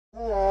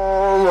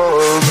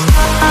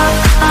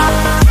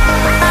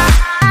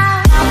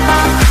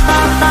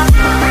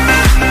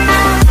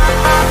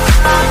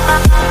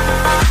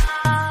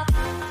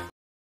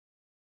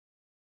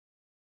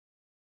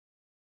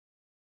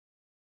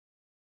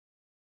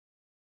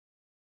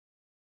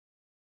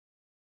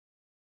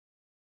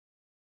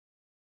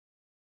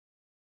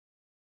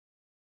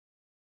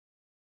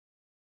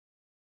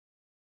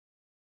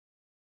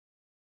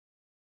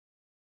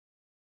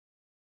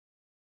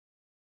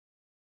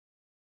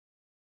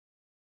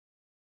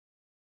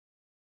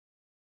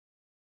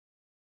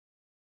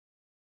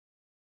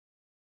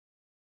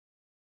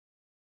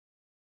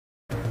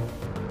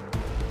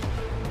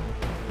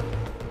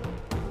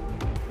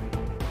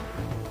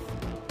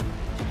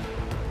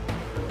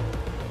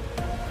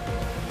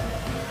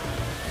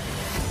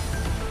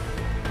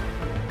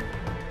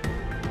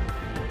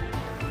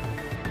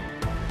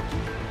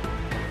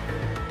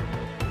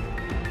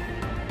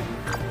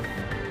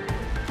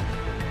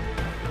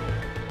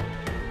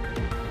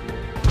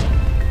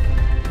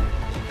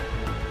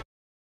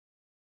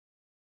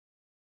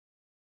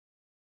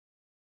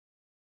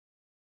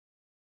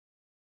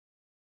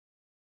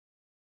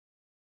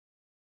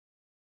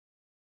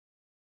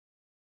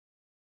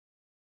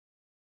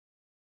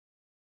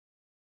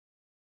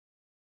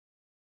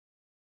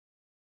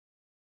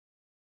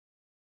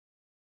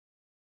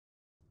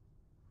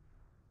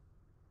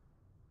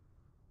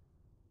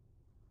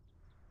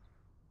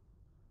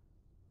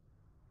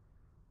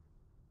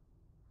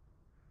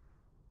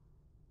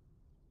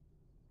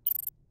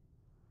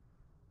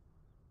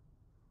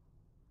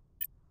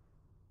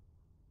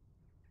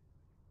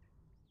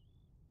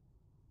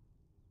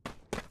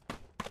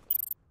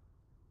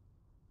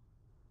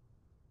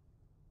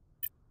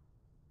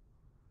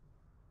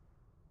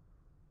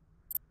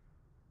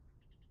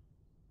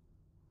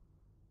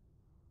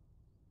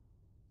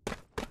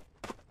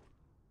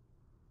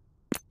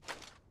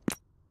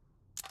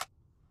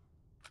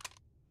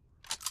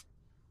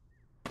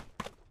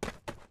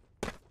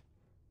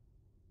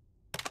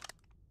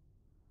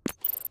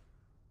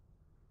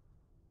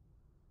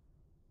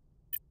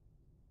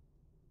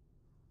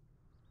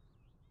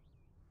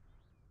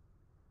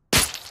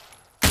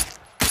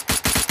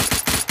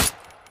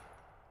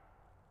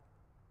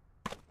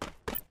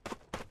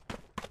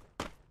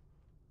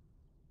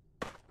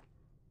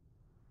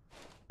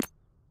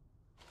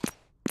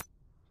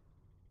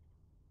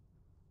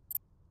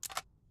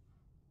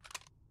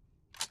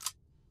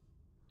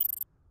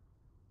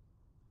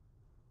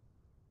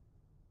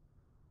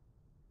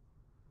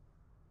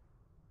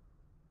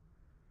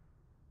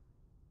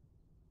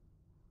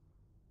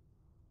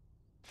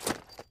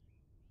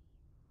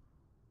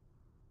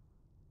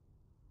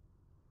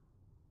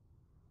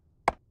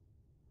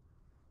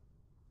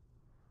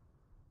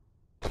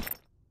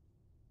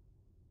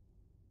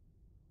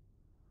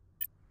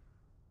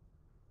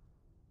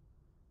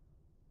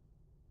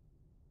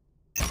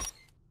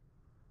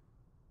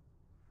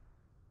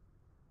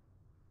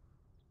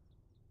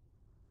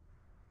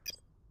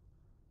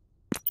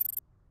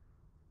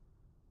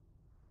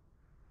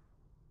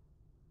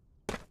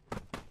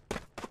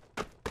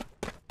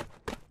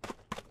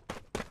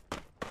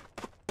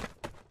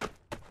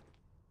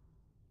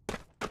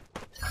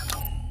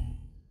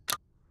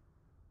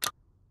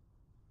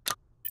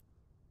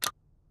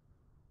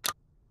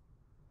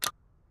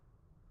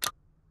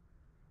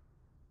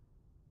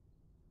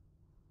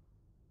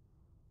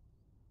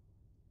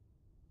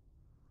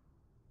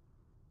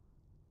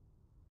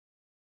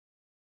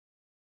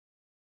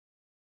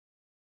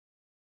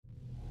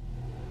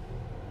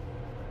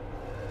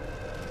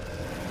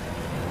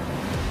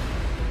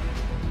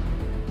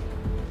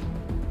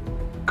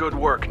Good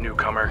work,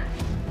 newcomer.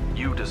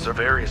 You deserve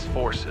various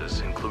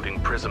forces, including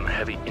Prism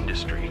Heavy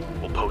Industry,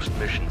 will post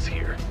missions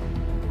here.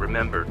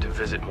 Remember to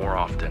visit more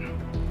often.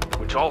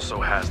 Which also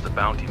has the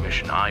bounty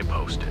mission I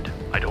posted.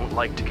 I don't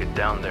like to get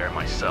down there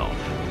myself,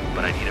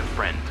 but I need a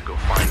friend to go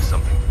find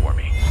something for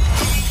me.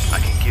 I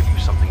can give you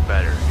something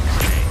better in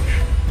exchange.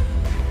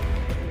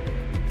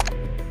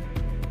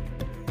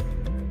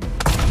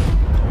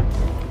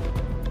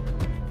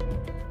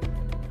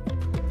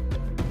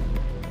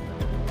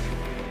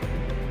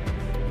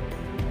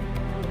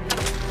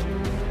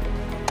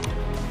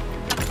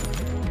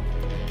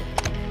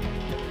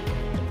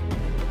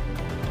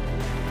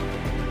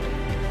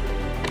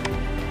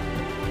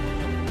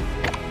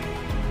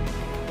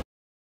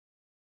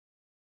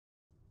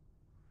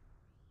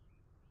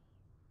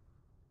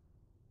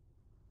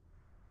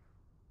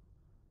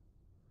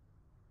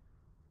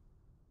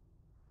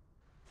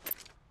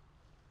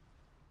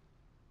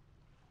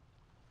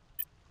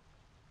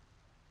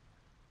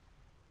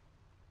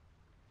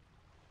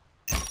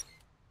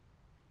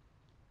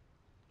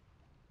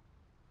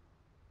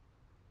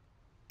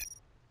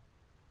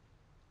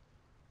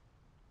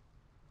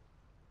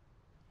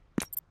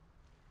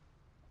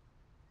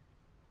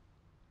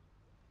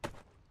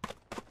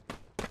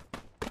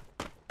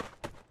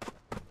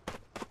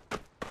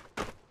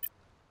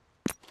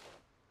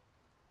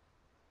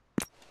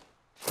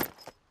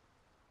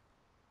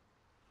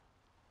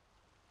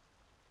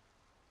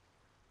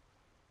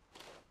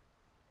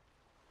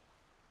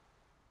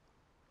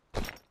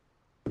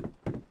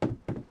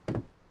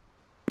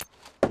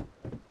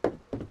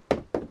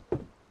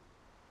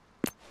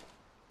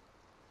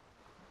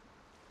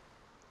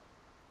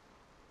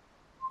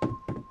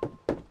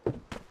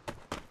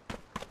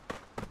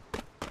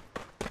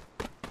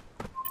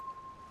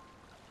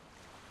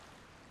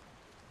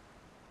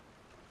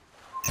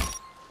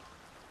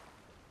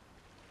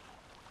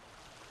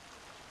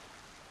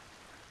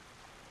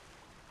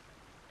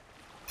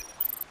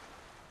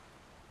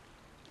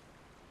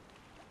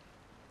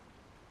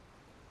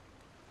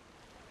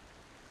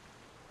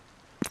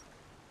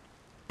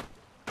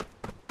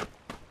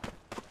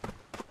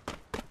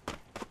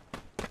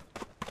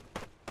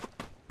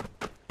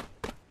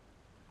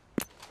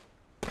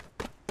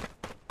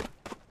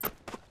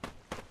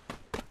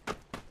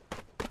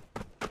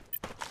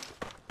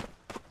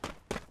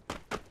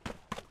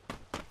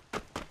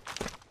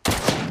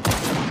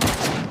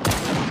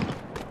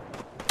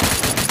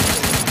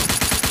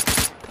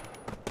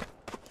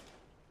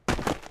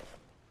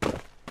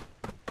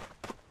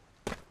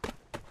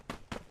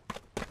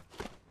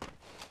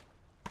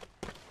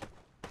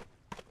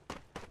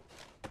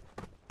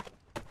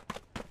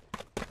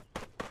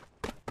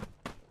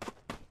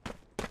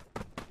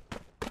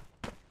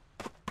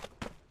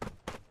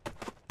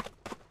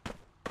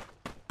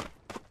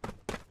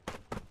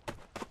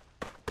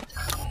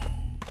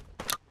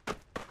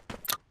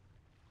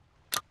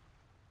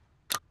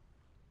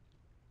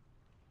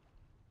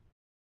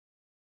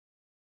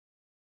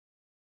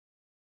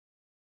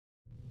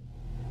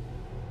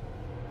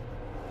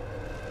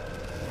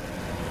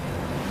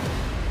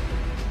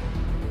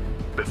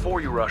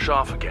 Before you rush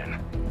off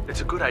again,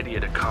 it's a good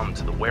idea to come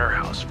to the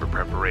warehouse for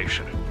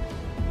preparation.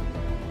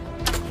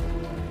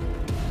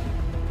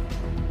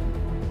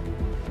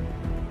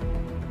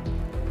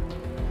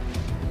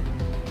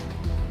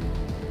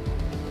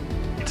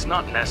 It's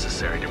not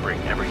necessary to bring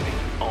everything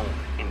you own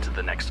into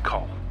the next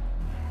call.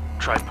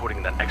 Try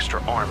putting that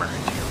extra armor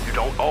into you. You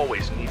don't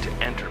always need to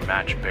enter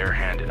match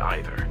barehanded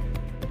either.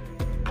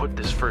 Put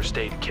this first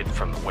aid kit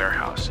from the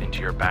warehouse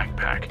into your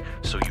backpack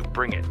so you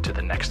bring it to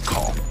the next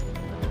call.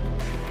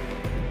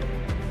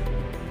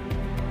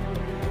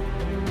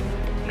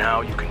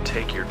 Now you can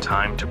take your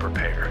time to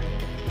prepare,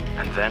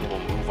 and then we'll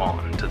move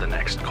on to the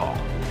next call.